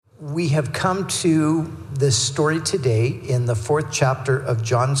We have come to this story today in the 4th chapter of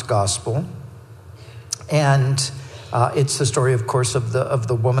John's Gospel, and it's the story, of course, of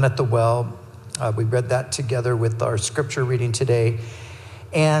the woman at the well. We read that together with our scripture reading today,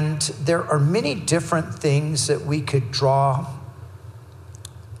 and there are many different things that we could draw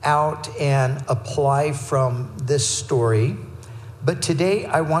out and apply from this story, but today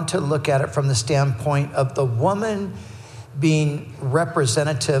I want to look at it from the standpoint of the woman being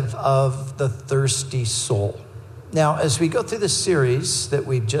representative of the thirsty soul. Now, as we go through the series that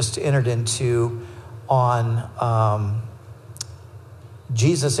we've just entered into on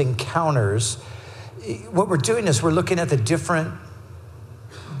Jesus encounters, what we're doing is we're looking at the different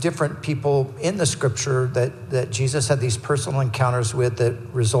people in the scripture that Jesus had these personal encounters with that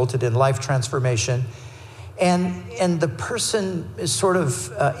resulted in life transformation. And the person is sort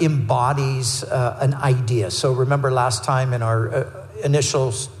of embodies an idea. So remember last time in our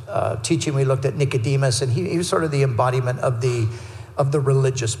initial teaching, we looked at Nicodemus, and he was sort of the embodiment of the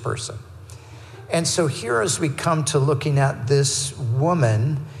religious person. And so here, as we come to looking at this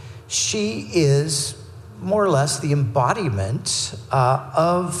woman, she is more or less the embodiment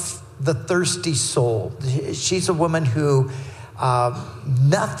of the thirsty soul. She's a woman who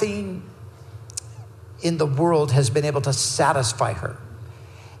nothing in the world has been able to satisfy her.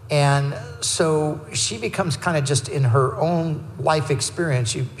 And so she becomes kind of just in her own life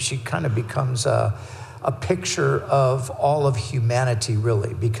experience, she kind of becomes a picture of all of humanity,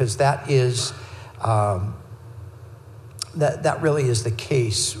 really, because that is that really is the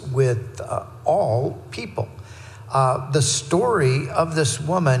case with all people. The story of this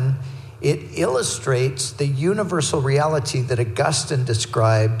woman, it illustrates the universal reality that Augustine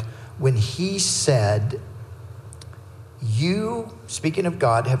described when he said, "You, speaking of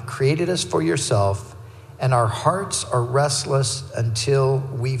God, have created us for yourself, and our hearts are restless until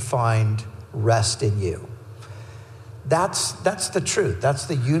we find rest in you." That's the truth. That's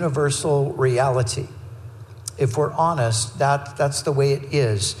the universal reality. If we're honest, that's the way it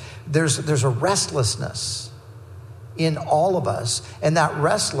is. There's a restlessness in all of us. And that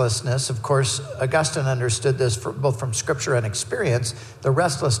restlessness, of course, Augustine understood this both from scripture and experience. The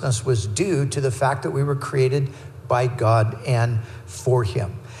restlessness was due to the fact that we were created by God and for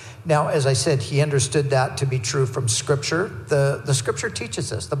him. Now, as I said, he understood that to be true from scripture. The scripture teaches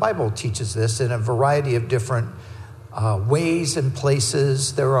this. The Bible teaches this in a variety of different ways and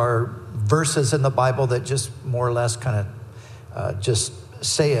places. There are verses in the Bible that just more or less kind of just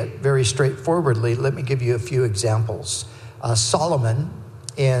say it very straightforwardly. Let me give you a few examples. Solomon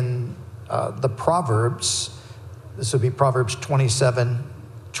in the Proverbs, this would be Proverbs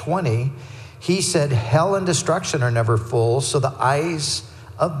 27:20, he said, "Hell and destruction are never full, so the eyes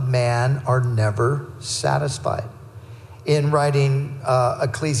of man are never satisfied." In writing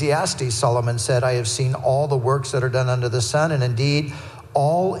Ecclesiastes, Solomon said, "I have seen all the works that are done under the sun, and indeed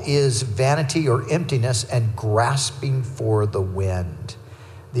all is vanity or emptiness and grasping for the wind."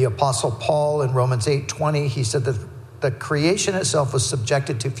 The Apostle Paul in Romans 8:20, he said that the creation itself was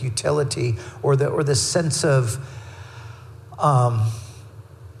subjected to futility, or the sense of,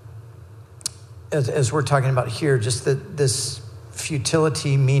 as we're talking about here, just this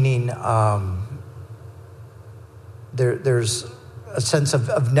futility, meaning there's a sense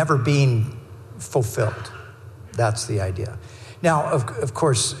of never being fulfilled. That's the idea. Now, of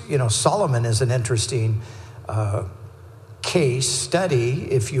course, Solomon is an interesting case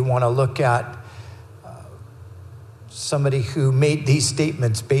study if you want to look at somebody who made these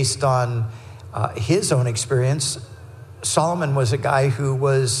statements based on his own experience. Solomon was a guy who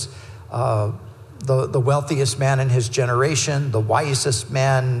was the wealthiest man in his generation, the wisest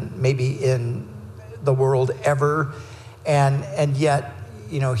man maybe in the world ever, and yet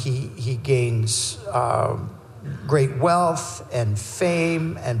he gains great wealth and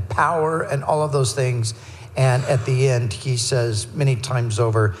fame and power and all of those things. And at the end, he says many times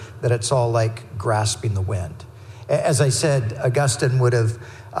over that it's all like grasping the wind. As I said, Augustine would have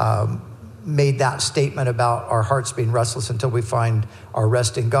made that statement about our hearts being restless until we find our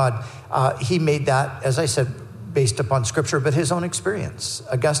rest in God. He made that, as I said, based upon scripture, but his own experience.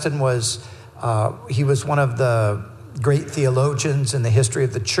 Augustine was one of the great theologians in the history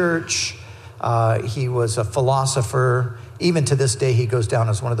of the church. He was a philosopher. Even to this day, he goes down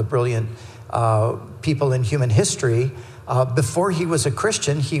as one of the brilliant people in human history. Before he was a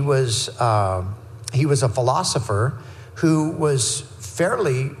Christian, he was a philosopher who was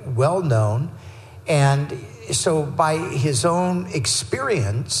fairly well known, and so by his own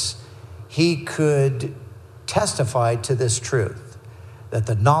experience, he could testify to this truth that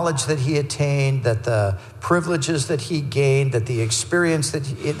the knowledge that he attained, that the privileges that he gained, that the experience that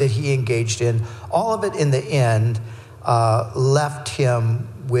he engaged in, all of it in the end left him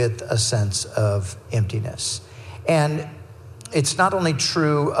with a sense of emptiness. And it's not only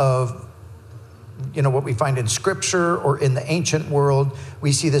true of what we find in Scripture or in the ancient world.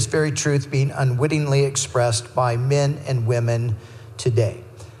 We see this very truth being unwittingly expressed by men and women today.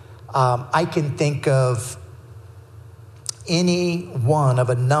 I can think of any one of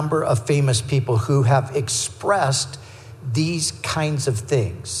a number of famous people who have expressed these kinds of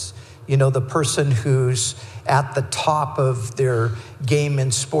things. The person who's at the top of their game in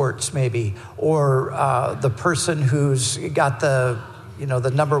sports, maybe, or the person who's got the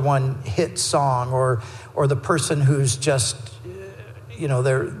number one hit song, or the person who's just,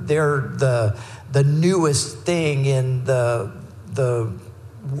 they're the newest thing in the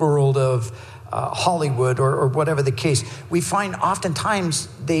world of Hollywood or whatever the case. We find oftentimes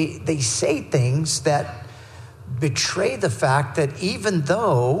they say things that betray the fact that even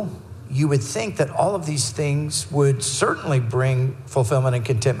though you would think that all of these things would certainly bring fulfillment and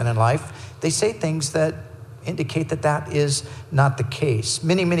contentment in life, they say things that indicate that that is not the case.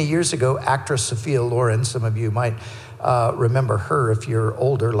 Many, many years ago, actress Sophia Loren, some of you might remember her if you're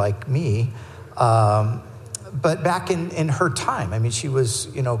older like me, but back in her time, she was,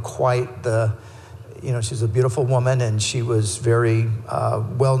 quite the, she's a beautiful woman, and she was very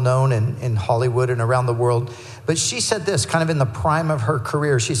well known in Hollywood and around the world. But she said this, kind of in the prime of her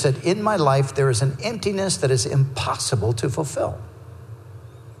career. She said, "In my life, there is an emptiness that is impossible to fulfill."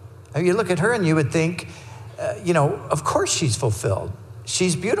 Now, you look at her and you would think, of course she's fulfilled.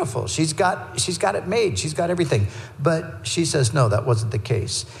 She's beautiful. She's got it made. She's got everything. But she says, no, that wasn't the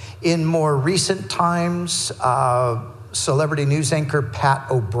case. In more recent times, celebrity news anchor Pat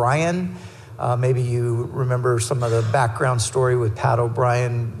O'Brien, maybe you remember some of the background story with Pat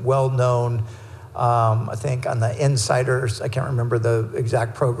O'Brien, well-known, I think, on the Insiders. I can't remember the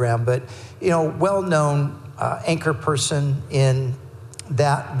exact program, but, well-known anchor person in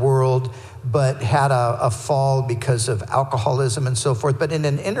that world, but had a fall because of alcoholism and so forth. But in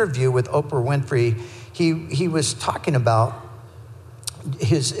an interview with Oprah Winfrey, he was talking about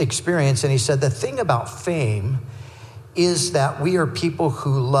his experience, and he said, the thing about fame is that we are people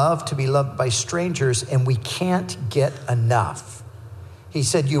who love to be loved by strangers, and we can't get enough. He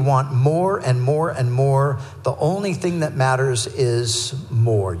said, you want more and more and more. The only thing that matters is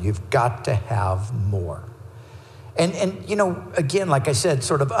more. You've got to have more. And again, like I said,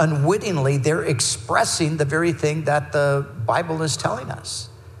 sort of unwittingly, they're expressing the very thing that the Bible is telling us,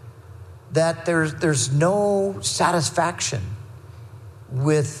 that there's no satisfaction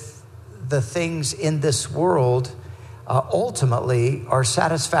with the things in this world. Ultimately, our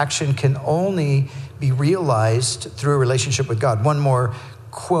satisfaction can only be realized through a relationship with God. One more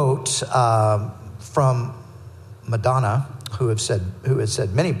quote from Madonna, who has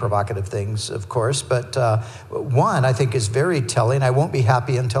said many provocative things, of course, but one I think is very telling. I won't be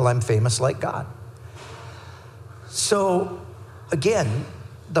happy until I'm famous like God. So again,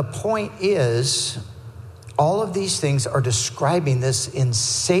 the point is, all of these things are describing this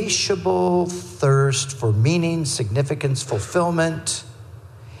insatiable thirst for meaning, significance, fulfillment.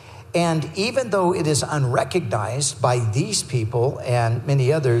 And even though it is unrecognized by these people and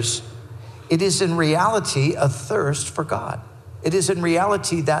many others, it is in reality a thirst for God. It is in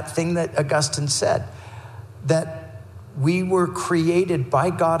reality that thing that Augustine said, that we were created by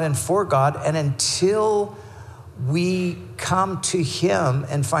God and for God, and until we come to him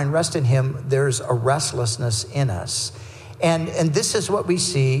and find rest in him, there's a restlessness in us. And this is what we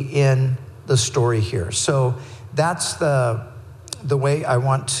see in the story here. So that's the way I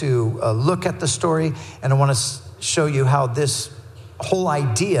want to look at the story, and I want to show you how this whole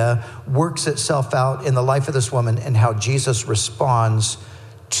idea works itself out in the life of this woman and how Jesus responds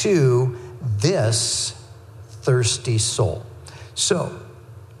to this thirsty soul. So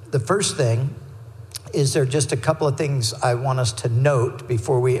the first thing is, there are just a couple of things I want us to note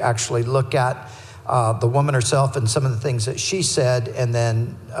before we actually look at the woman herself and some of the things that she said, and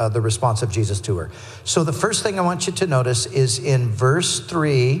then the response of Jesus to her. So the first thing I want you to notice is in verse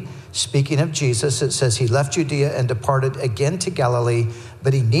 3, speaking of Jesus, it says, he left Judea and departed again to Galilee,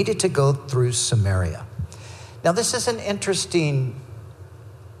 but he needed to go through Samaria. Now, this is an interesting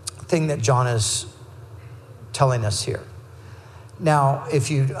thing that John is telling us here. Now,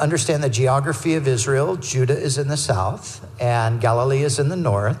 if you understand the geography of Israel, Judah is in the south, and Galilee is in the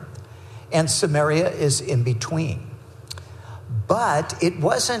north, and Samaria is in between. But it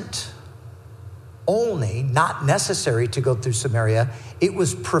wasn't only not necessary to go through Samaria. It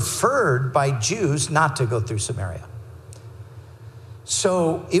was preferred by Jews not to go through Samaria.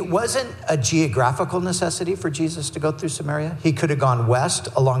 So it wasn't a geographical necessity for Jesus to go through Samaria. He could have gone west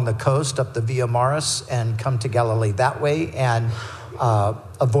along the coast up the Via Maris and come to Galilee that way and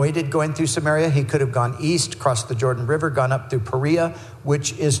avoided going through Samaria. He could have gone east, crossed the Jordan River, gone up through Perea,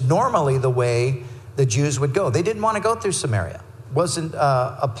 which is normally the way the Jews would go. They didn't want to go through Samaria. It wasn't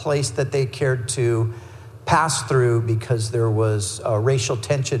a place that they cared to pass through because there was racial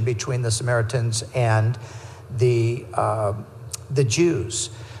tension between the Samaritans and the Jews.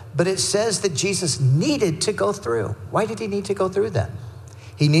 But it says that Jesus needed to go through. Why did he need to go through then?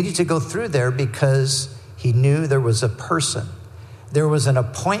 He needed to go through there because he knew there was a person. There was an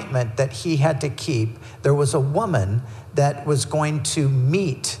appointment that he had to keep. There was a woman that was going to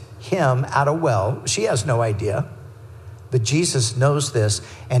meet him at a well. She has no idea, but Jesus knows this,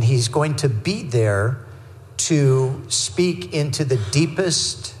 and he's going to be there to speak into the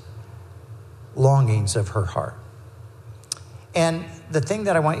deepest longings of her heart. And the thing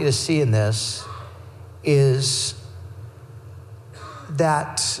that I want you to see in this is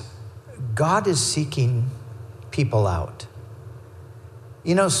that God is seeking people out.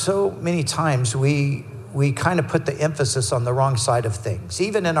 You know, so many times we kind of put the emphasis on the wrong side of things,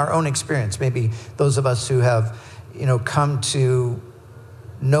 even in our own experience. Maybe those of us who have, come to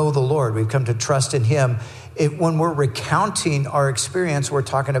know the Lord, we've come to trust in him. When we're recounting our experience, we're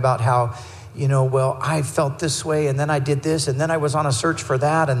talking about how, well, I felt this way, and then I did this, and then I was on a search for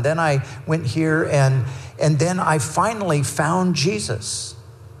that, and then I went here, and then I finally found Jesus.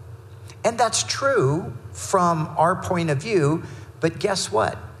 And that's true from our point of view, but guess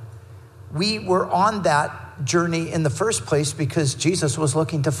what? We were on that journey in the first place because Jesus was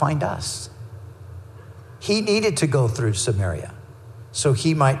looking to find us. He needed to go through Samaria so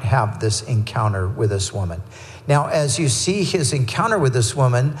he might have this encounter with this woman. Now, as you see his encounter with this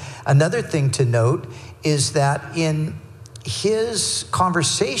woman, another thing to note is that in his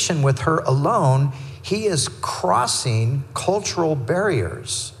conversation with her alone, he is crossing cultural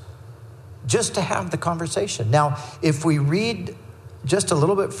barriers just to have the conversation. Now, if we read just a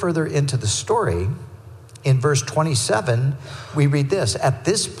little bit further into the story, in verse 27, we read this. At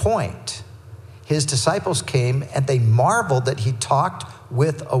this point, his disciples came and they marveled that he talked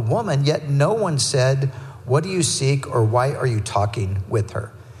with a woman, yet no one said, "What do you seek?" or "Why are you talking with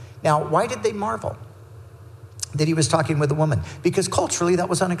her?" Now, why did they marvel that he was talking with a woman? Because culturally that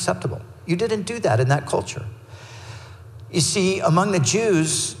was unacceptable. You didn't do that in that culture. You see, among the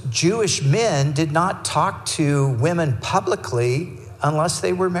Jews, Jewish men did not talk to women publicly unless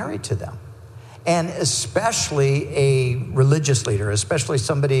they were married to them. And especially a religious leader, especially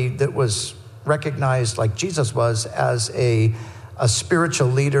somebody that was recognized like Jesus was as a spiritual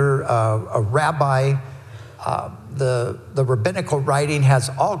leader, a rabbi. The rabbinical writing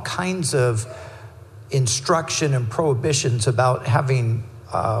has all kinds of instruction and prohibitions about having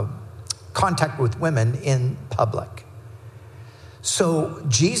contact with women in public. So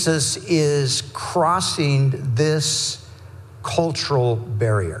Jesus is crossing this cultural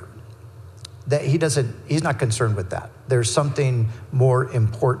barrier that he's not concerned with that. There's something more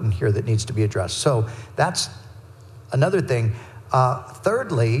important here that needs to be addressed. So that's another thing.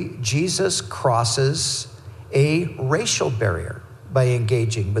 Thirdly, Jesus crosses a racial barrier by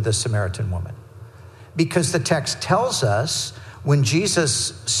engaging with a Samaritan woman. Because the text tells us when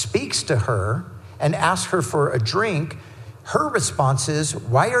Jesus speaks to her and asks her for a drink, her response is,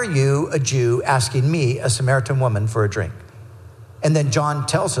 "Why are you, a Jew, asking me, a Samaritan woman, for a drink?" And then John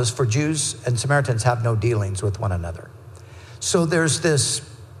tells us, for Jews and Samaritans have no dealings with one another. So there's this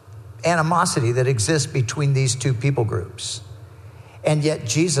animosity that exists between these two people groups. And yet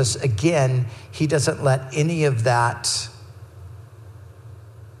Jesus, again, he doesn't let any of that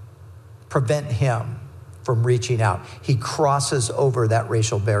prevent him from reaching out. He crosses over that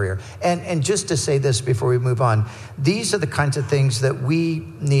racial barrier. And just to say this before we move on, these are the kinds of things that we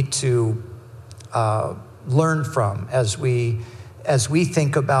need to learn from as we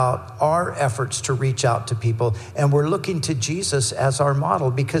think about our efforts to reach out to people. And we're looking to Jesus as our model,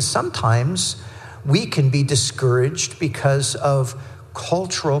 because sometimes we can be discouraged because of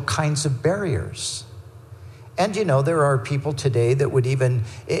cultural kinds of barriers. And there are people today that would even,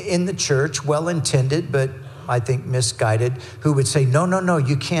 in the church, well-intended, but I think misguided, who would say, no,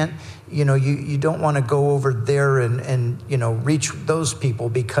 you can't, you don't want to go over there and reach those people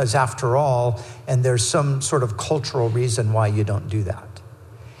because after all, and there's some sort of cultural reason why you don't do that.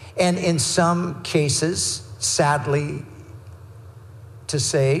 And in some cases, sadly to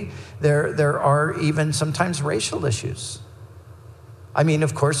say, there are even sometimes racial issues. I mean,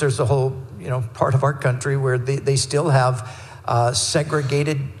 of course, there's a whole, part of our country where they still have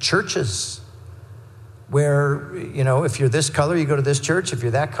segregated churches where, if you're this color, you go to this church. If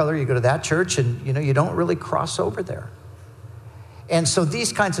you're that color, you go to that church. And, you don't really cross over there. And so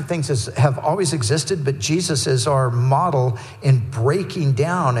these kinds of things have always existed, but Jesus is our model in breaking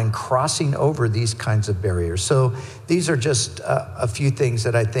down and crossing over these kinds of barriers. So these are just a few things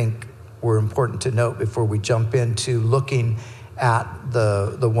that I think were important to note before we jump into looking at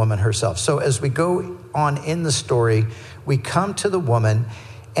the woman herself. So as we go on in the story, we come to the woman,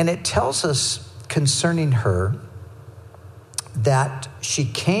 and it tells us concerning her that she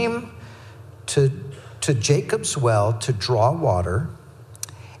came to Jacob's well to draw water.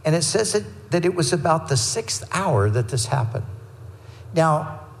 And it says that it was about the 6th hour that this happened.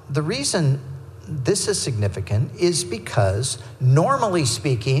 Now, the reason this is significant is because, normally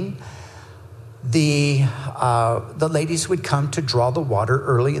speaking, the ladies would come to draw the water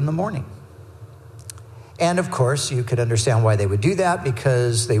early in the morning. And of course, you could understand why they would do that,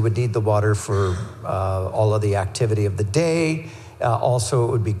 because they would need the water for all of the activity of the day. Also,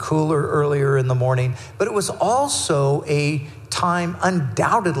 it would be cooler earlier in the morning. But it was also a time,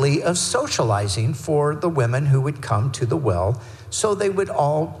 undoubtedly, of socializing for the women who would come to the well. So they would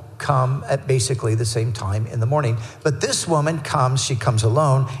all come at basically the same time in the morning. But this woman she comes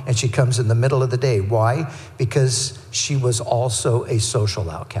alone, and she comes in the middle of the day. Why? Because she was also a social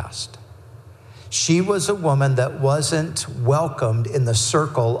outcast. She was a woman that wasn't welcomed in the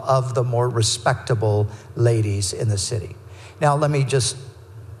circle of the more respectable ladies in the city. Now, let me just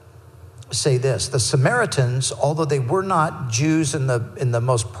say this. The Samaritans, although they were not Jews in the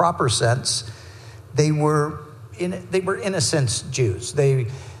most proper sense, they were in a sense Jews.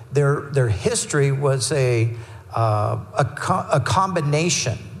 Their history was a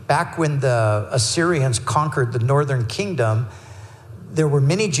combination. Back when the Assyrians conquered the northern kingdom, there were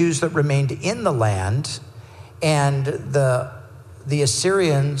many Jews that remained in the land, and the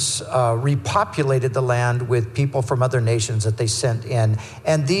Assyrians repopulated the land with people from other nations that they sent in.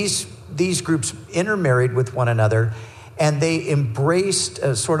 And these groups intermarried with one another, and they embraced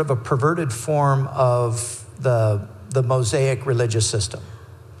a sort of a perverted form of the Mosaic religious system.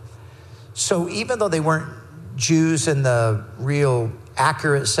 So even though they weren't Jews in the real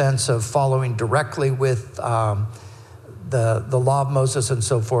accurate sense of following directly with the law of Moses and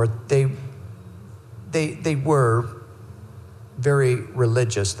so forth, they were very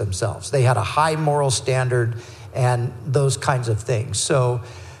religious themselves. They had a high moral standard and those kinds of things. So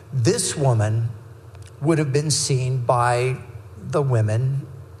this woman would have been seen by the women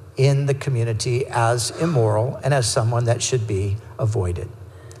in the community as immoral and as someone that should be avoided.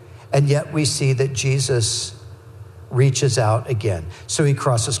 And yet we see that Jesus reaches out again. So he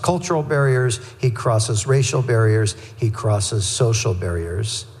crosses cultural barriers, he crosses racial barriers, he crosses social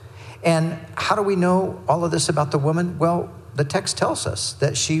barriers. And how do we know all of this about the woman? Well, the text tells us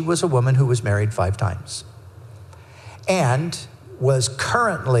that she was a woman who was married 5 times and was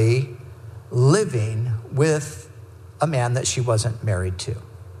currently living with a man that she wasn't married to.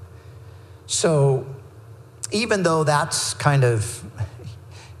 So even though that's kind of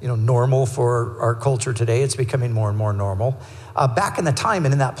normal for our culture today, it's becoming more and more normal. Back in the time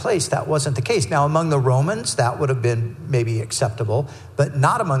and in that place, that wasn't the case. Now, among the Romans, that would have been maybe acceptable, but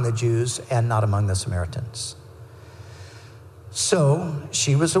not among the Jews and not among the Samaritans. So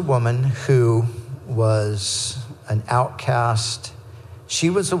she was a woman who was an outcast. She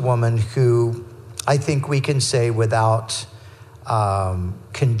was a woman who, I think we can say without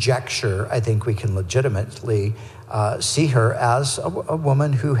conjecture, I think we can legitimately see her as a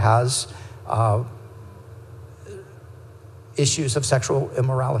woman who has issues of sexual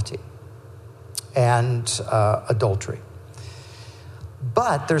immorality and adultery.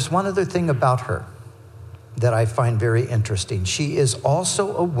 But there's one other thing about her that I find very interesting. She is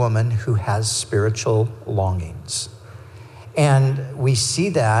also a woman who has spiritual longings. And we see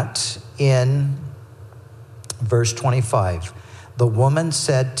that in verse 25. The woman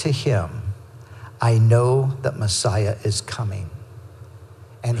said to him, I know that Messiah is coming,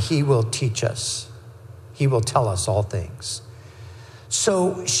 and he will teach us. He will tell us all things.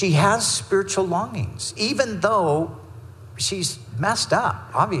 So she has spiritual longings, even though she's messed up,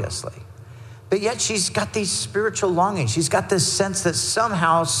 obviously. But yet she's got these spiritual longings. She's got this sense that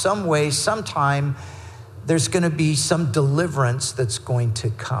somehow, some way, sometime, there's going to be some deliverance that's going to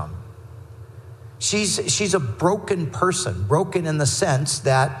come. She's a broken person, broken in the sense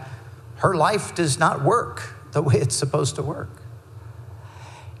that her life does not work the way it's supposed to work.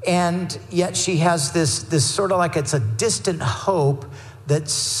 And yet she has this sort of like it's a distant hope that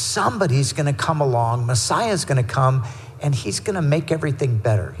somebody's going to come along, Messiah's going to come, and he's going to make everything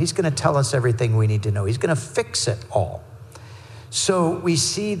better. He's going to tell us everything we need to know. He's going to fix it all. So we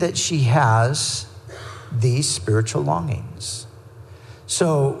see that she has these spiritual longings.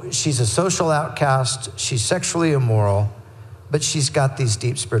 So she's a social outcast, she's sexually immoral, but she's got these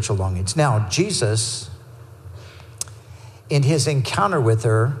deep spiritual longings. Now, Jesus, in his encounter with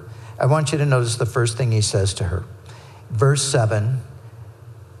her, I want you to notice the first thing he says to her. Verse 7,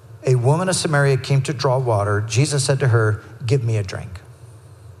 a woman of Samaria came to draw water. Jesus said to her, give me a drink.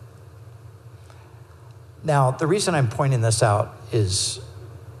 Now, the reason I'm pointing this out is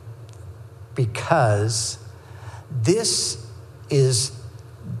because this is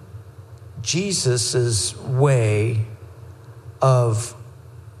Jesus's way of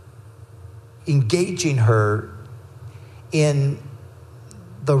engaging her in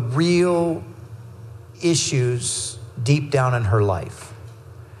the real issues deep down in her life.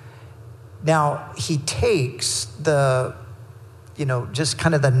 Now, he takes the, just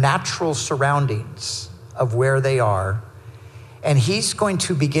kind of the natural surroundings of where they are, and he's going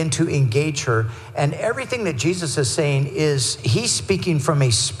to begin to engage her. And everything that Jesus is saying is he's speaking from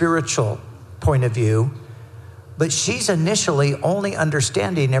a spiritual point of view, but she's initially only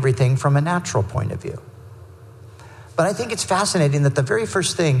understanding everything from a natural point of view. But I think it's fascinating that the very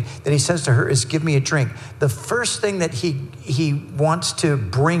first thing that he says to her is, give me a drink. The first thing that he wants to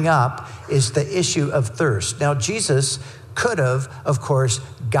bring up is the issue of thirst. Now, Jesus could have, of course,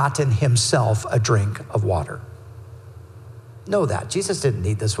 gotten himself a drink of water. Know that. Jesus didn't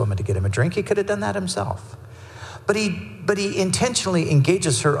need this woman to get him a drink. He could have done that himself. But he intentionally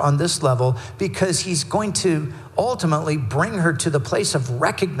engages her on this level because he's going to ultimately bring her to the place of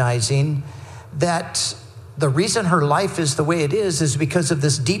recognizing that the reason her life is the way it is because of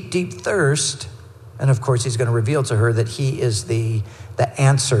this deep, deep thirst. And of course, he's going to reveal to her that he is the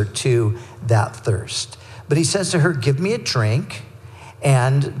answer to that thirst. But he says to her, give me a drink.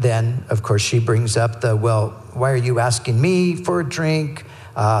 And then, of course, she brings up why are you asking me for a drink?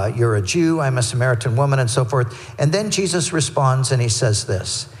 You're a Jew, I'm a Samaritan woman, and so forth. And then Jesus responds and he says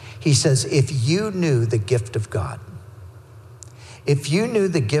this. He says, if you knew the gift of God, if you knew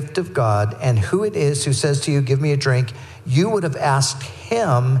the gift of God and who it is who says to you, give me a drink, you would have asked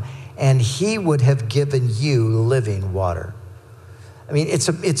him and he would have given you living water. I mean,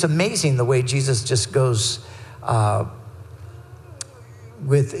 it's amazing the way Jesus just goes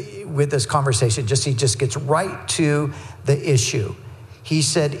with this conversation. He just gets right to the issue. He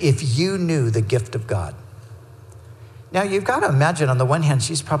said, if you knew the gift of God. Now, you've got to imagine, on the one hand,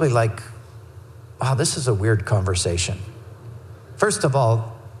 she's probably like, wow, this is a weird conversation. First of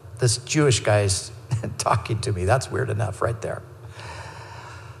all, this Jewish guy's talking to me. That's weird enough right there.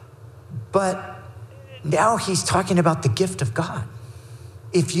 But now he's talking about the gift of God.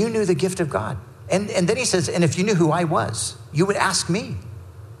 If you knew the gift of God. And then he says, and if you knew who I was, you would ask me,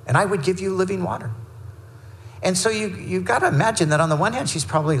 and I would give you living water. And so you've got to imagine that on the one hand, she's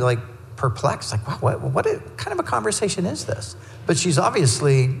probably like perplexed, like, wow, what kind of a conversation is this? But she's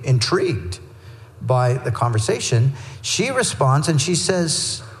obviously intrigued by the conversation. She responds and she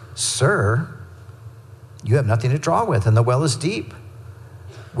says, sir, you have nothing to draw with, and the well is deep.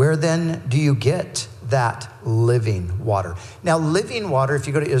 Where then do you get that living water? Now, living water, if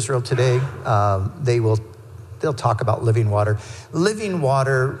you go to Israel today, they'll talk about living water. Living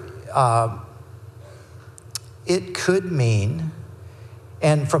water, it could mean,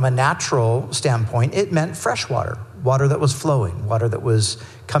 and from a natural standpoint, it meant fresh water, water that was flowing, water that was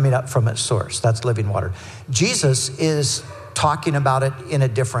coming up from its source. That's living water. Jesus is talking about it in a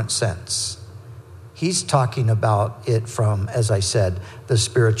different sense. He's talking about it from, as I said, the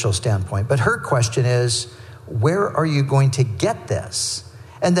spiritual standpoint. But her question is, where are you going to get this?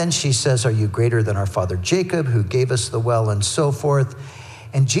 And then she says, are you greater than our father Jacob, who gave us the well, and so forth?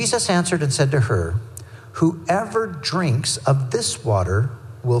 And Jesus answered and said to her, whoever drinks of this water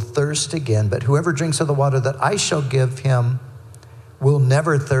will thirst again, but whoever drinks of the water that I shall give him will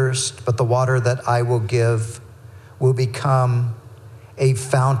never thirst, but the water that I will give will become a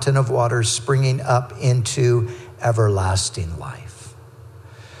fountain of water springing up into everlasting life.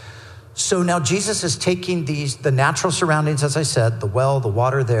 So now Jesus is taking the natural surroundings, as I said, the well, the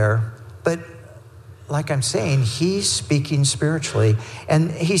water there, but like I'm saying, he's speaking spiritually. And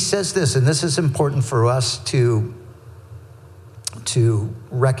he says this, and this is important for us to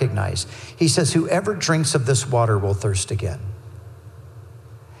recognize. He says, whoever drinks of this water will thirst again.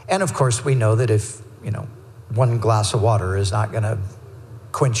 And of course, we know that if, one glass of water is not going to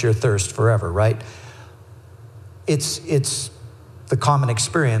quench your thirst forever, right? It's the common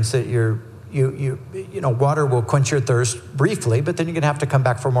experience that water will quench your thirst briefly, but then you're going to have to come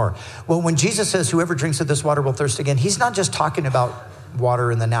back for more. Well, when Jesus says, whoever drinks of this water will thirst again, he's not just talking about water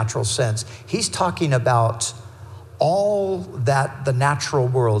in the natural sense. He's talking about all that the natural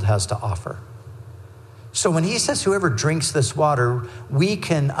world has to offer. So when he says whoever drinks this water, we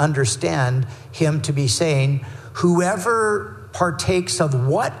can understand him to be saying whoever partakes of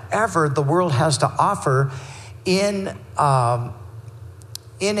whatever the world has to offer in a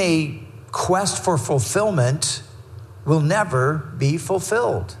quest for fulfillment will never be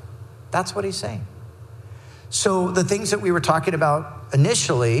fulfilled. That's what he's saying. So the things that we were talking about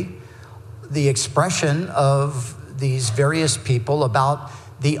initially, the expression of these various people about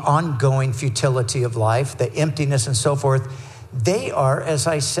the ongoing futility of life, the emptiness and so forth, they are, as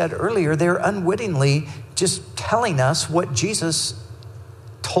I said earlier, they're unwittingly just telling us what Jesus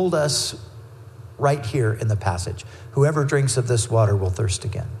told us right here in the passage. Whoever drinks of this water will thirst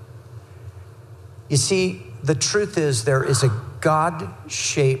again. You see, the truth is there is a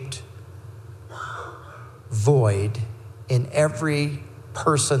God-shaped void in every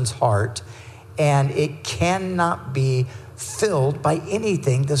person's heart, and it cannot be filled by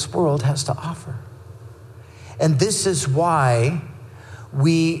anything this world has to offer. And this is why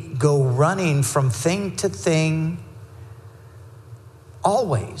we go running from thing to thing,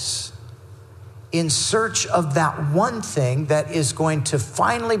 always in search of that one thing that is going to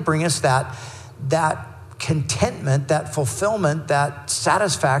finally bring us that contentment, that fulfillment, that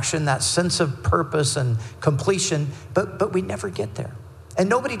satisfaction, that sense of purpose and completion, but we never get there. And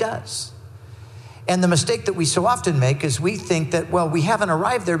nobody does. And the mistake that we so often make is we think that, well, we haven't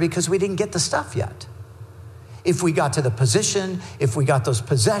arrived there because we didn't get the stuff yet. If we got to the position, if we got those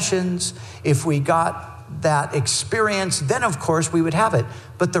possessions, if we got that experience, then of course we would have it.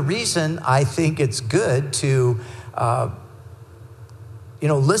 But the reason I think it's good to,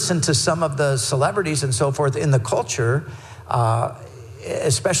 listen to some of the celebrities and so forth in the culture,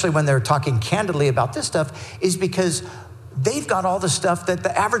 especially when they're talking candidly about this stuff, is because they've got all the stuff that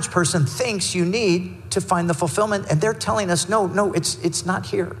the average person thinks you need to find the fulfillment, and they're telling us, no, it's not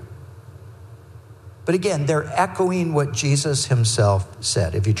here. But again, they're echoing what Jesus himself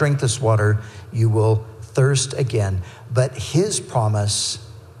said. If you drink this water, you will thirst again. But his promise,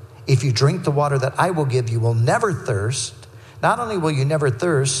 if you drink the water that I will give, you will never thirst. Not only will you never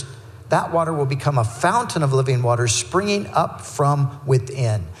thirst, that water will become a fountain of living water springing up from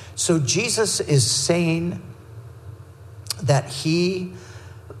within. So Jesus is saying that he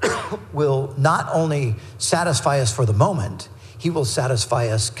will not only satisfy us for the moment, he will satisfy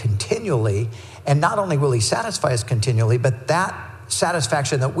us continually. And not only will he satisfy us continually, but that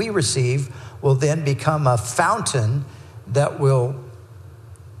satisfaction that we receive will then become a fountain that will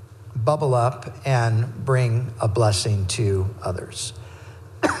bubble up and bring a blessing to others.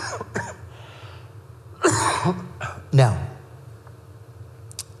 Now,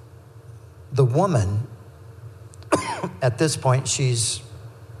 the woman, at this point, she's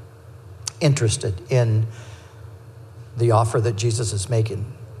interested in the offer that Jesus is making.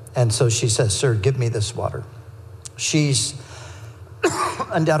 And so she says, "Sir, give me this water." She's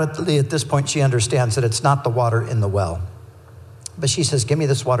undoubtedly at this point, she understands that it's not the water in the well. But she says, "Give me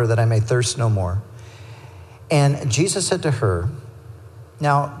this water that I may thirst no more." And Jesus said to her,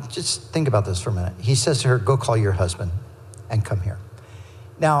 now just think about this for a minute. He says to her, "Go call your husband and come here."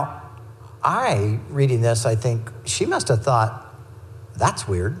 Now, reading this, I think she must have thought, that's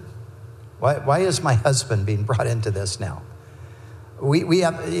weird. Why is my husband being brought into this now? We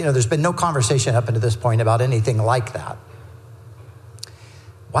have, there's been no conversation up until this point about anything like that.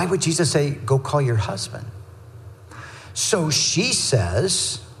 Why would Jesus say, "Go call your husband"? So she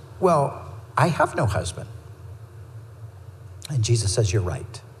says, "Well, I have no husband." And Jesus says, "You're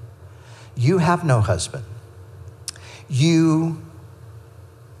right. You have no husband. You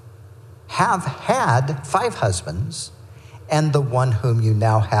have had 5 husbands, and the one whom you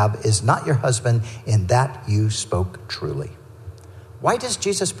now have is not your husband. In that you spoke truly." Why does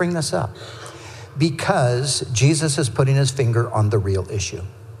Jesus bring this up? Because Jesus is putting his finger on the real issue.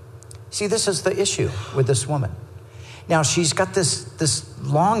 See, this is the issue with this woman. Now, she's got this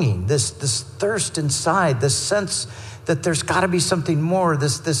longing, this thirst inside, this sense that there's got to be something more,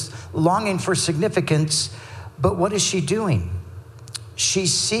 this longing for significance. But what is she doing?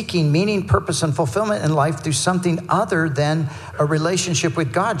 She's seeking meaning, purpose, and fulfillment in life through something other than a relationship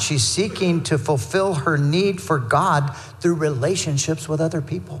with God. She's seeking to fulfill her need for God through relationships with other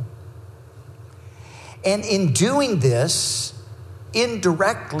people. And in doing this,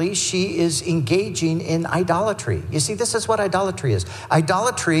 indirectly, she is engaging in idolatry. You see, this is what idolatry is.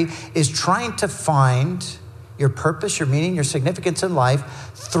 Idolatry is trying to find your purpose, your meaning, your significance in life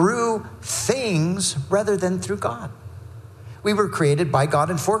through things rather than through God. We were created by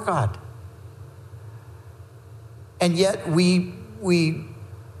God and for God. And yet we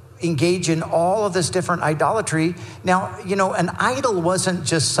engage in all of this different idolatry. Now, an idol wasn't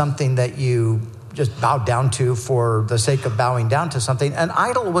just something that you just bowed down to for the sake of bowing down to something. An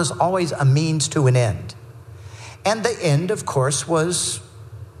idol was always a means to an end. And the end, of course, was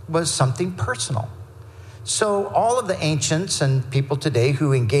something personal. So all of the ancients and people today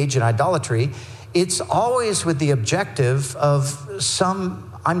who engage in idolatry, it's always with the objective of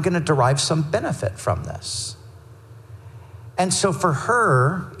I'm going to derive some benefit from this. And so for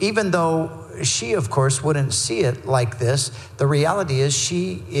her, even though she, of course, wouldn't see it like this, the reality is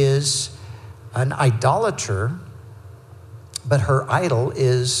she is an idolater, but her idol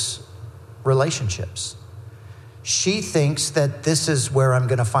is relationships. She thinks that this is where I'm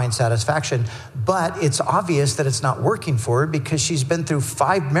going to find satisfaction, but it's obvious that it's not working for her because she's been through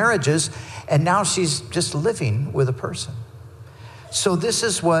 5 marriages and now she's just living with a person. So this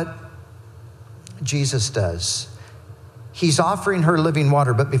is what Jesus does. He's offering her living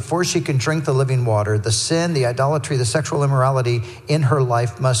water, but before she can drink the living water, the sin, the idolatry, the sexual immorality in her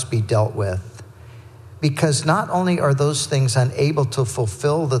life must be dealt with. Because not only are those things unable to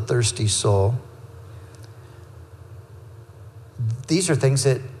fulfill the thirsty soul, these are things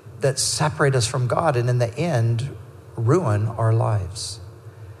that separate us from God and in the end ruin our lives.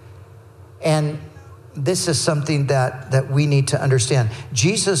 And this is something that we need to understand.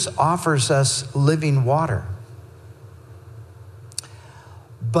 Jesus offers us living water.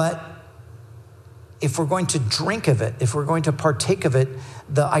 But if we're going to drink of it, if we're going to partake of it,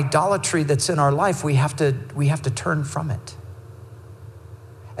 the idolatry that's in our life, we have to turn from it.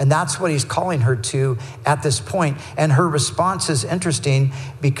 And that's what he's calling her to at this point. And her response is interesting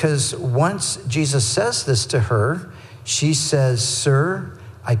because once Jesus says this to her, she says, "Sir,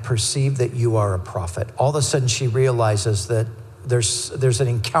 I perceive that you are a prophet." All of a sudden she realizes that there's an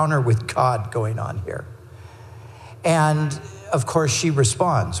encounter with God going on here. And of course, she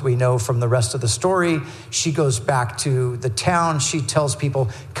responds. We know from the rest of the story, she goes back to the town. She tells people,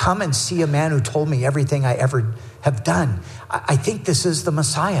 "Come and see a man who told me everything I ever have done. I think this is the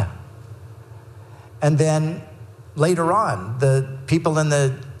Messiah." And then later on, the people in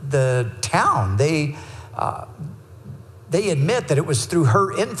the town, they admit that it was through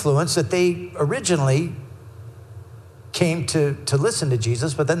her influence that they originally came to listen to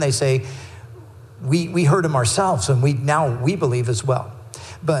Jesus, but then they say, we heard him ourselves, and we believe as well.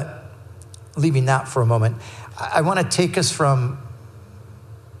 But leaving that for a moment, I want to take us from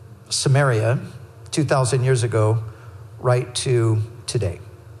Samaria 2,000 years ago right to today.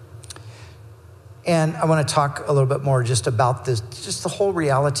 And I want to talk a little bit more just about this, just the whole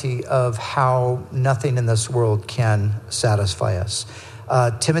reality of how nothing in this world can satisfy us.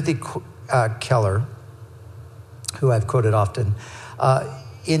 Timothy Keller, who I've quoted often,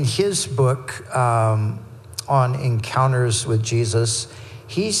 in his book on encounters with Jesus,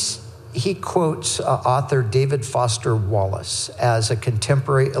 he quotes author David Foster Wallace as a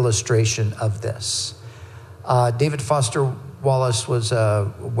contemporary illustration of this. David Foster Wallace was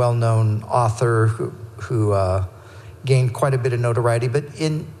a well-known author who gained quite a bit of notoriety, but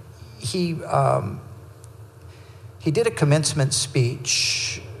he did a commencement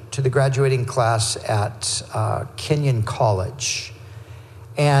speech to the graduating class at Kenyon College.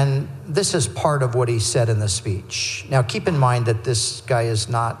 And this is part of what he said in the speech. Now, keep in mind that this guy is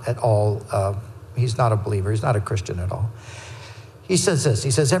not at all, he's not a believer. He's not a Christian at all. He says this,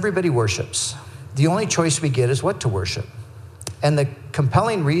 he says, "Everybody worships. The only choice we get is what to worship. And the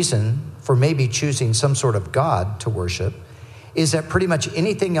compelling reason for maybe choosing some sort of God to worship is that pretty much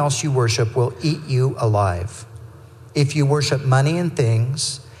anything else you worship will eat you alive. If you worship money and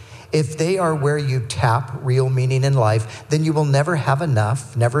things, if they are where you tap real meaning in life, then you will never have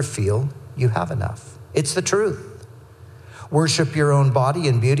enough, never feel you have enough. It's the truth. Worship your own body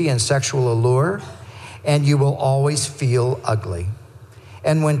and beauty and sexual allure, and you will always feel ugly.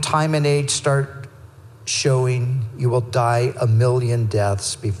 And when time and age start showing, you will die a million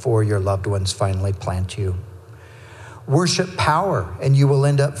deaths before your loved ones finally plant you. Worship power, and you will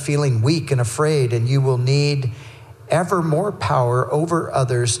end up feeling weak and afraid, and you will need ever more power over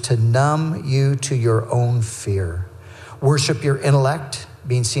others to numb you to your own fear. Worship your intellect,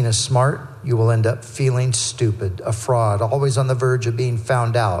 being seen as smart, you will end up feeling stupid, a fraud, always on the verge of being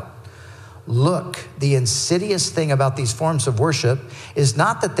found out. Look, the insidious thing about these forms of worship is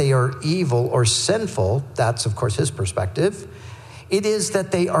not that they are evil or sinful. That's, of course, his perspective. It is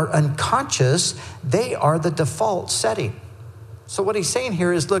that they are unconscious. They are the default setting. So what he's saying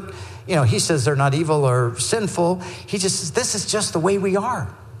here is, look, he says they're not evil or sinful. He just says, this is just the way we are.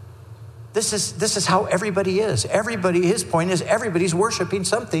 This is how everybody is. His point is everybody's worshiping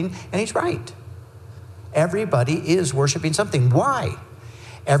something, and he's right. Everybody is worshiping something. Why?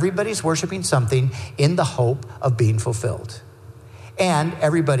 Everybody's worshiping something in the hope of being fulfilled. And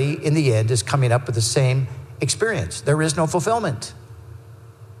everybody in the end is coming up with the same experience. There is no fulfillment.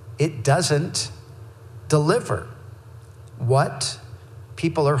 It doesn't deliver what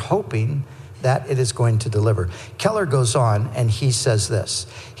people are hoping that it is going to deliver. Keller goes on and he says this.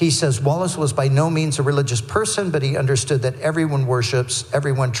 He says, Wallace was by no means a religious person, but he understood that everyone worships,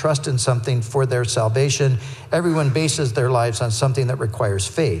 everyone trusts in something for their salvation, everyone bases their lives on something that requires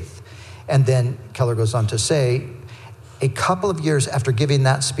faith. And then Keller goes on to say, a couple of years after giving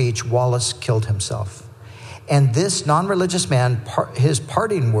that speech, Wallace killed himself. And this non-religious man, his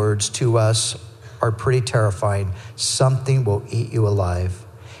parting words to us are pretty terrifying. Something will eat you alive.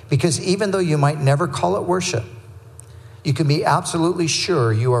 Because even though you might never call it worship, you can be absolutely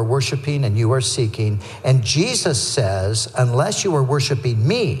sure you are worshiping and you are seeking. And Jesus says, unless you are worshiping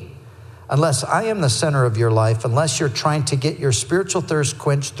me, unless I am the center of your life, unless you're trying to get your spiritual thirst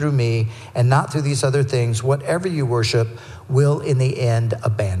quenched through me and not through these other things, whatever you worship will in the end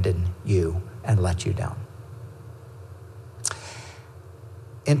abandon you and let you down.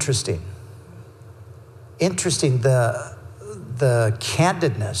 Interesting, the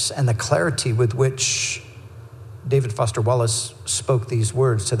candidness and the clarity with which David Foster Wallace spoke these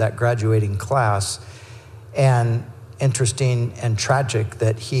words to that graduating class, and interesting and tragic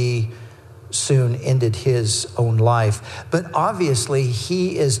that he soon ended his own life. But obviously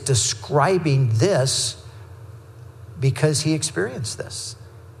he is describing this because he experienced this.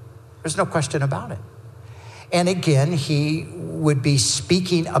 There's no question about it. And again, he would be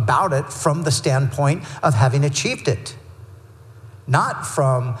speaking about it from the standpoint of having achieved it. Not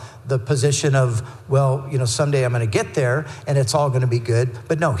from the position of, well, someday I'm going to get there and it's all going to be good.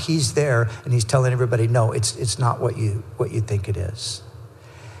 But no, he's there and he's telling everybody, no, it's not what you think it is.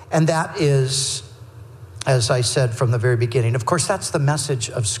 And that is, as I said from the very beginning, of course, that's the message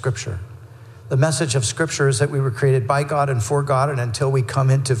of Scripture. The message of Scripture is that we were created by God and for God, and until we come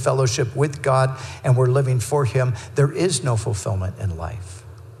into fellowship with God and we're living for him, there is no fulfillment in life.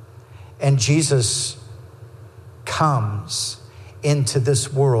 And Jesus comes into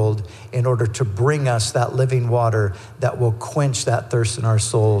this world in order to bring us that living water that will quench that thirst in our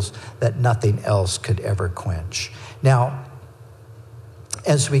souls that nothing else could ever quench. Now,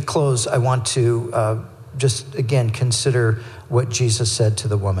 as we close, I want to just again consider what Jesus said to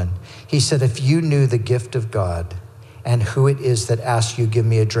the woman. He said, if you knew the gift of God and who it is that asks you, give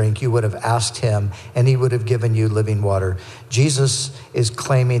me a drink, you would have asked him and he would have given you living water. Jesus is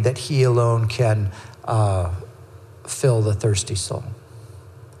claiming that he alone can fill the thirsty soul.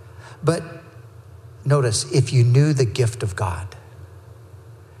 But notice, if you knew the gift of God,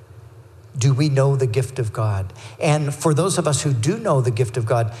 do we know the gift of God? And for those of us who do know the gift of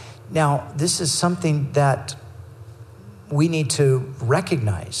God, now this is something that we need to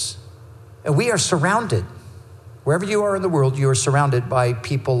recognize. And we are surrounded. Wherever you are in the world, you are surrounded by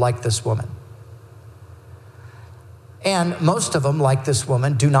people like this woman. And most of them, like this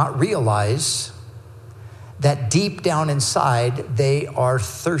woman, do not realize that deep down inside, they are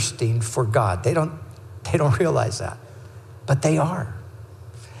thirsting for God. They don't realize that, but they are.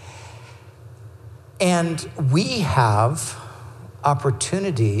 And we have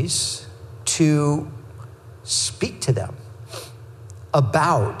opportunities to speak to them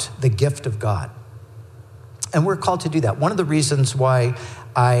about the gift of God. And we're called to do that. One of the reasons why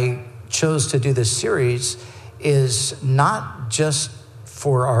I chose to do this series is not just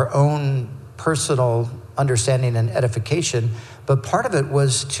for our own personal understanding and edification, but part of it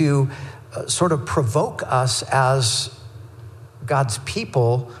was to sort of provoke us as God's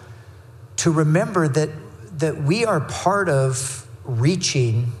people to remember that we are part of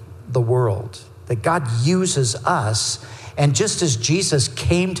reaching the world, that God uses us. And just as Jesus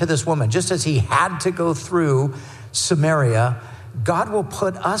came to this woman, just as he had to go through Samaria, God will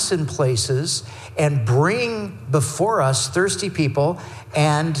put us in places and bring before us thirsty people,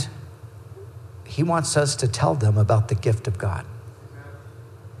 and he wants us to tell them about the gift of God.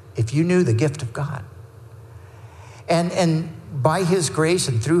 If you knew the gift of God. And by his grace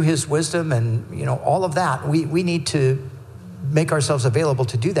and through his wisdom and all of that, we need to make ourselves available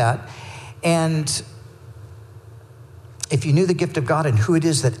to do that. And if you knew the gift of God and who it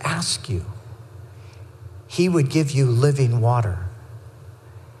is that asks you, he would give you living water.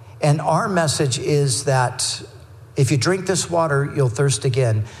 And our message is that if you drink this water, you'll thirst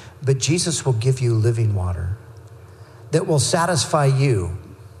again. But Jesus will give you living water that will satisfy you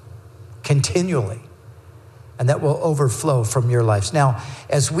continually and that will overflow from your lives. Now,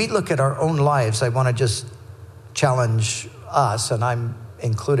 as we look at our own lives, I want to just challenge us, and I'm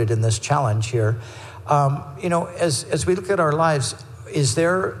included in this challenge here. As we look at our lives, is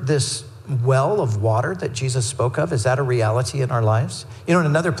there this well of water that Jesus spoke of, is that a reality in our lives? You know, in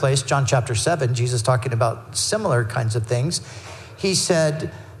another place, John chapter 7, Jesus talking about similar kinds of things, he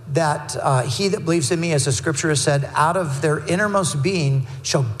said that he that believes in me, as the scripture has said, out of their innermost being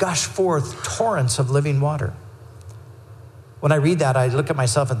shall gush forth torrents of living water. When I read that, I look at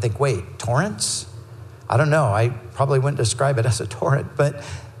myself and think, wait, torrents? I don't know. I probably wouldn't describe it as a torrent, but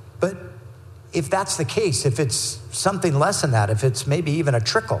if that's the case, if it's something less than that, if it's maybe even a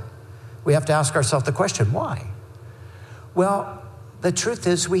trickle, we have to ask ourselves the question, why? Well, the truth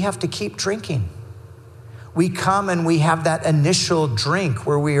is we have to keep drinking. We come and we have that initial drink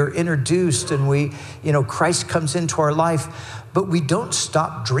where we are introduced and Christ comes into our life, but we don't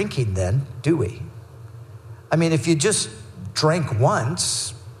stop drinking then, do we? I mean, if you just drank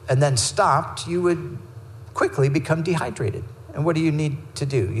once and then stopped, you would quickly become dehydrated. And what do you need to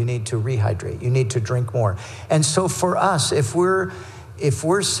do? You need to rehydrate. You need to drink more. And so for us, if we're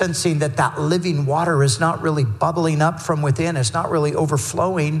sensing that living water is not really bubbling up from within, it's not really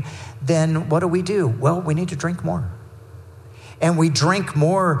overflowing, then what do? Well, we need to drink more. And we drink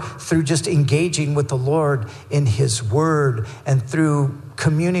more through just engaging with the Lord in his word and through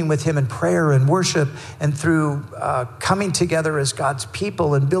communing with him in prayer and worship and through coming together as God's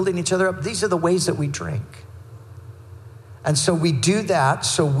people and building each other up. These are the ways that we drink. And so we do that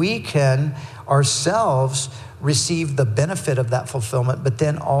so we can ourselves receive the benefit of that fulfillment, but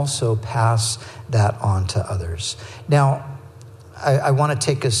then also pass that on to others. Now, I want to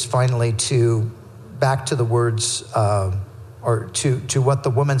take us finally back to the words or to what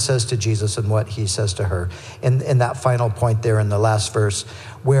the woman says to Jesus and what he says to her in that final point there in the last verse,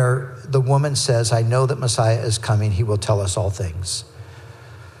 where the woman says, I know that Messiah is coming. He will tell us all things.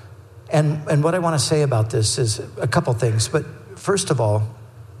 And what I want to say about this is a couple things. But first of all,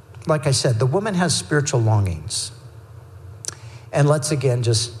 like I said, the woman has spiritual longings. And let's again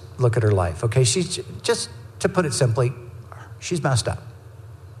just look at her life. Okay, she's just, to put it simply, she's messed up.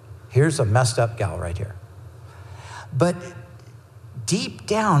 Here's a messed up gal right here. But deep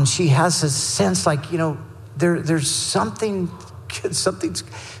down, she has a sense like, there's something,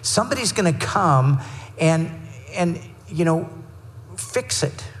 somebody's going to come and fix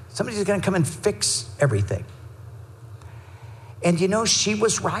it. Somebody's going to come and fix everything. And she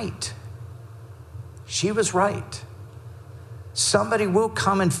was right. She was right. Somebody will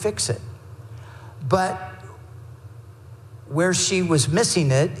come and fix it. But where she was missing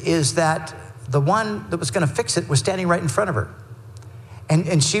it is that the one that was going to fix it was standing right in front of her.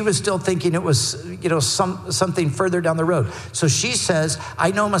 And she was still thinking it was, something further down the road. So she says,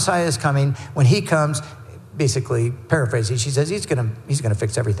 I know Messiah is coming. When he comes, basically paraphrasing, she says, he's going to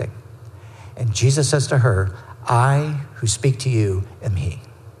fix everything. And Jesus says to her, I who speak to you am he.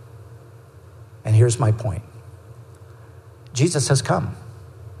 And here's my point. Jesus has come.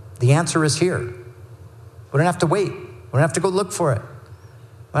 The answer is here. We don't have to wait. We don't have to go look for it.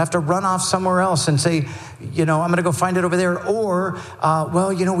 We don't have to run off somewhere else and say, I'm going to go find it over there. Or,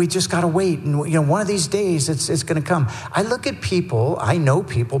 we just got to wait. And, one of these days it's going to come. I look at people, I know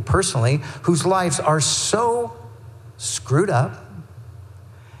people personally, whose lives are so screwed up.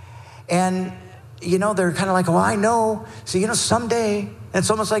 And, they're kind of like, well, I know. So, someday, and it's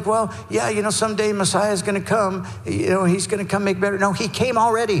almost like, well, yeah, someday Messiah is going to come. He's going to come make better. No, he came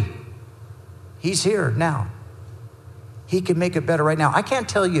already. He's here now. He can make it better right now. I can't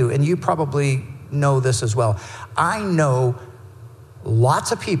tell you, and you probably know this as well. I know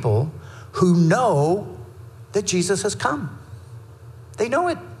lots of people who know that Jesus has come. They know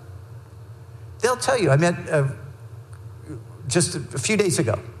it. They'll tell you. I met just a few days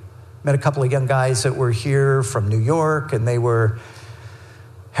ago, met a couple of young guys that were here from New York, and they were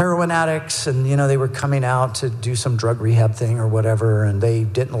heroin addicts, and they were coming out to do some drug rehab thing or whatever, and they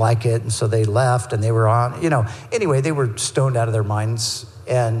didn't like it, and so they left, and they were on, anyway, they were stoned out of their minds,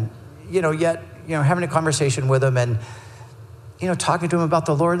 and yet having a conversation with them and talking to them about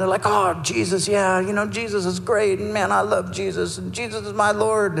the Lord, and they're like, oh, Jesus, yeah, Jesus is great, and man, I love Jesus, and Jesus is my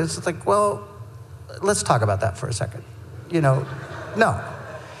Lord. And it's like, well, let's talk about that for a second. No.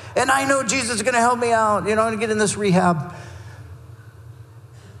 And I know Jesus is going to help me out, to get in this rehab.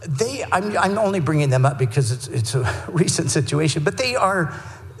 I'm only bringing them up because it's a recent situation, but they are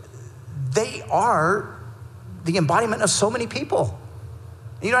the embodiment of so many people.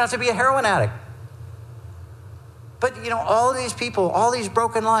 You don't have to be a heroin addict. But, all these people, all these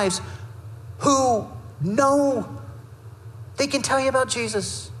broken lives who know, they can tell you about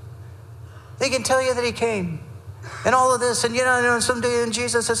Jesus. They can tell you that he came and all of this. And, someday in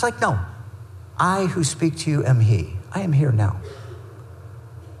Jesus, it's like, no, I who speak to you am he. I am here now.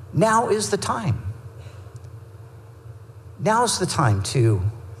 Now is the time. Now is the time to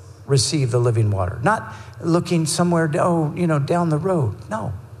receive the living water. Not looking somewhere, down the road.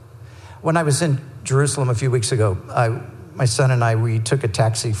 No. When I was in Jerusalem a few weeks ago, my son and I, we took a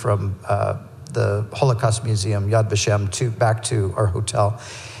taxi from the Holocaust Museum, Yad Vashem, back to our hotel.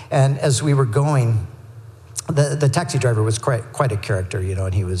 And as we were going, the taxi driver was quite a character,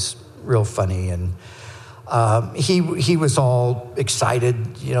 and he was real funny. And he was all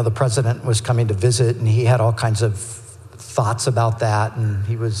excited. The president was coming to visit, and he had all kinds of thoughts about that. And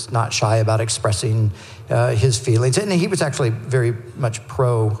he was not shy about expressing his feelings. And he was actually very much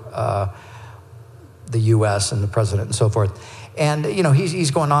pro the U.S. and the president and so forth. And,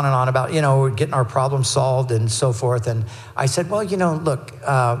 he's going on and on about, getting our problems solved and so forth. And I said, well, look,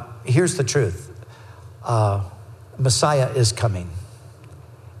 here's the truth. Messiah is coming.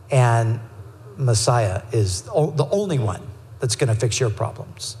 And Messiah is the only one that's going to fix your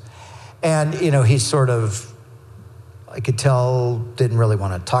problems. And, he's sort of, I could tell, didn't really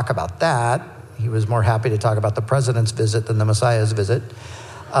want to talk about that. He was more happy to talk about the president's visit than the Messiah's visit.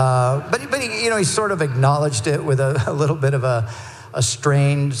 But he sort of acknowledged it with a little bit of a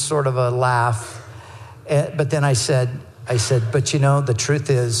strained sort of a laugh. But then I said, but the truth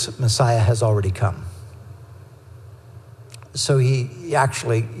is Messiah has already come. So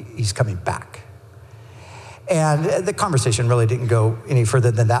he's coming back. And the conversation really didn't go any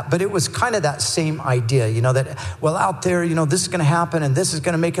further than that. But it was kind of that same idea, that, well, out there, this is going to happen and this is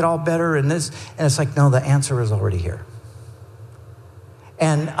going to make it all better. And it's like, no, the answer is already here.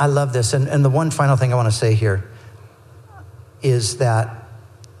 And I love this. And the one final thing I want to say here is that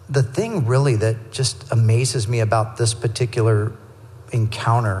the thing really that just amazes me about this particular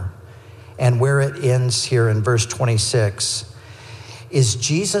encounter and where it ends here in verse 26 is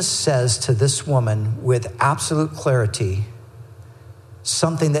Jesus says to this woman with absolute clarity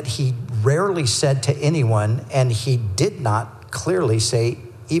something that he rarely said to anyone, and he did not clearly say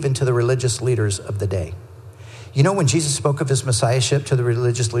even to the religious leaders of the day. When Jesus spoke of his messiahship to the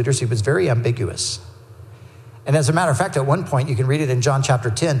religious leaders, he was very ambiguous. And as a matter of fact, at one point, you can read it in John chapter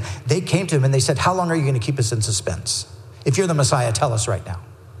 10, they came to him and they said, how long are you going to keep us in suspense? If you're the Messiah, tell us right now.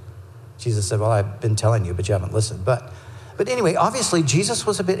 Jesus said, well, I've been telling you, but you haven't listened. But anyway, obviously, Jesus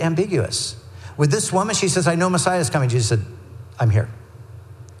was a bit ambiguous. With this woman, she says, I know Messiah is coming. Jesus said, I'm here.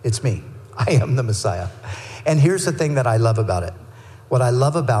 It's me. I am the Messiah. And here's the thing that I love about it. What I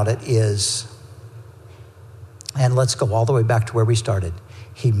love about it is, and let's go all the way back to where we started.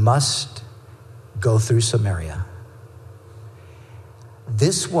 He must go through Samaria.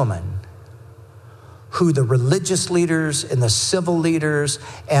 This woman, who the religious leaders and the civil leaders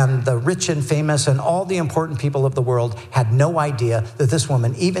and the rich and famous and all the important people of the world had no idea that this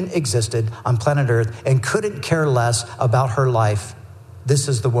woman even existed on planet Earth and couldn't care less about her life. This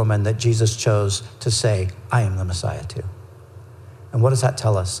is the woman that Jesus chose to say, I am the Messiah too. And what does that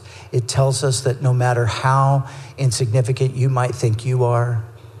tell us? It tells us that no matter how insignificant you might think you are,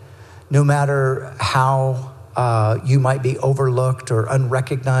 no matter how you might be overlooked or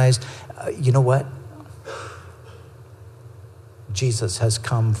unrecognized, you know what? Jesus has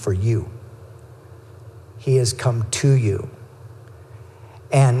come for you. He has come to you.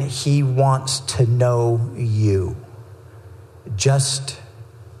 And he wants to know you just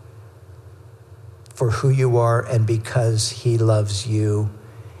for who you are and because he loves you,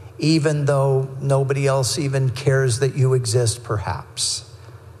 even though nobody else even cares that you exist, perhaps.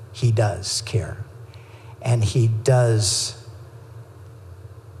 He does care. And he does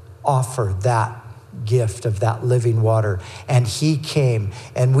offer that gift of that living water. And he came,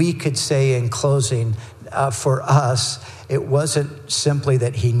 and we could say in closing, for us, it wasn't simply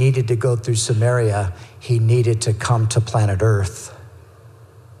that he needed to go through Samaria, he needed to come to planet Earth.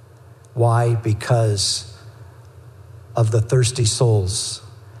 Why? Because of the thirsty souls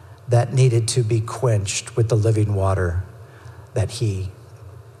that needed to be quenched with the living water that he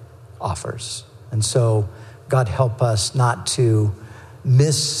offers. And so, God help us not to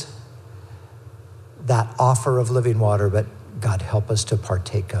miss that offer of living water, but God help us to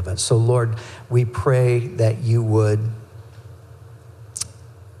partake of it. So Lord, we pray that you would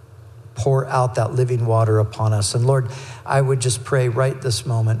pour out that living water upon us. And Lord, I would just pray right this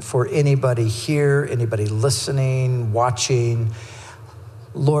moment for anybody here, anybody listening, watching.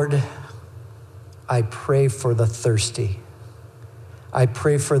 Lord, I pray for the thirsty. I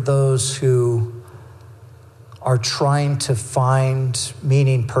pray for those who are trying to find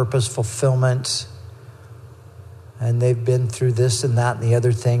meaning, purpose, fulfillment, and they've been through this and that and the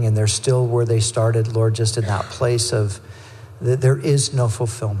other thing, and they're still where they started, Lord, just in that place of there is no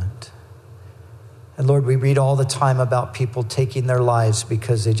fulfillment. And Lord, we read all the time about people taking their lives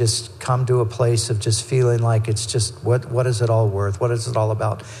because they just come to a place of just feeling like it's just, what is it all worth? What is it all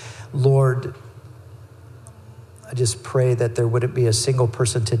about? Lord, I just pray that there wouldn't be a single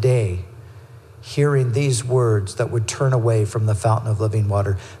person today hearing these words that would turn away from the fountain of living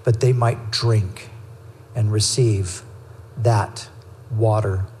water, but they might drink and receive that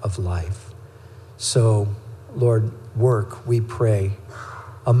water of life. So, Lord, work, we pray,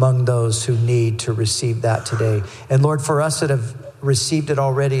 among those who need to receive that today. And Lord, for us that have received it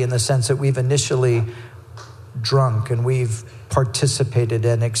already in the sense that we've initially drunk and we've participated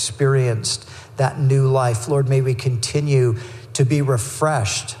and experienced that new life, Lord, may we continue to be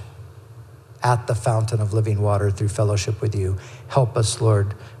refreshed at the fountain of living water through fellowship with you. Help us,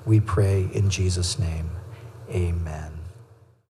 Lord, we pray in Jesus' name. Amen.